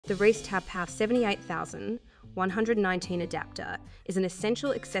The Reese Towpower 78,119 adapter is an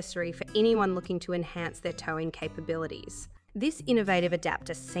essential accessory for anyone looking to enhance their towing capabilities. This innovative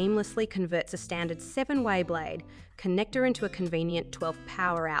adapter seamlessly converts a standard 7-way blade connector into a convenient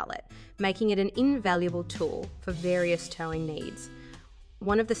 12-power outlet, making it an invaluable tool for various towing needs.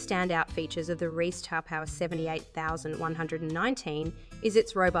 One of the standout features of the Reese Towpower 78,119 is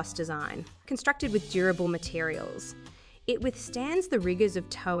its robust design. Constructed with durable materials, it withstands the rigors of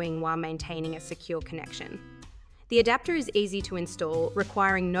towing while maintaining a secure connection. The adapter is easy to install,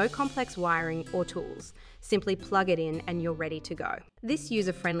 requiring no complex wiring or tools. Simply plug it in and you're ready to go. This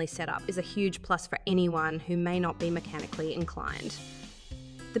user-friendly setup is a huge plus for anyone who may not be mechanically inclined.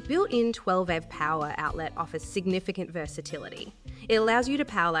 The built-in 12-amp power outlet offers significant versatility. It allows you to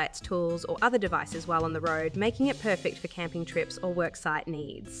power lights, tools, or other devices while on the road, making it perfect for camping trips or worksite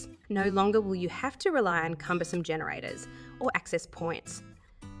needs. No longer will you have to rely on cumbersome generators or access points.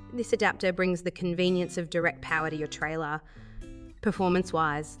 This adapter brings the convenience of direct power to your trailer.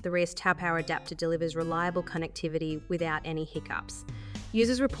 Performance-wise, the Reese Towpower adapter delivers reliable connectivity without any hiccups.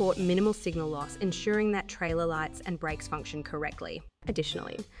 Users report minimal signal loss, ensuring that trailer lights and brakes function correctly.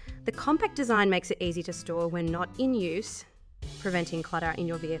 Additionally, the compact design makes it easy to store when not in use, preventing clutter in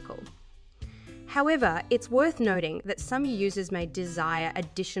your vehicle. However, it's worth noting that some users may desire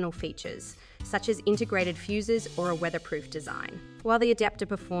additional features, such as integrated fuses or a weatherproof design, while the adapter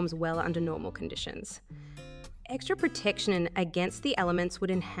performs well under normal conditions. Extra protection against the elements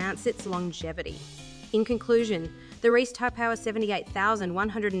would enhance its longevity. In conclusion, the Reese Towpower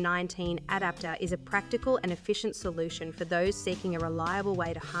 78,119 adapter is a practical and efficient solution for those seeking a reliable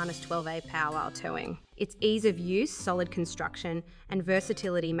way to harness 12A power while towing. Its ease of use, solid construction, and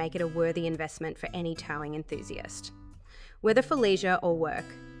versatility make it a worthy investment for any towing enthusiast. Whether for leisure or work,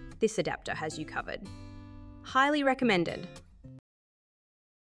 this adapter has you covered. Highly recommended.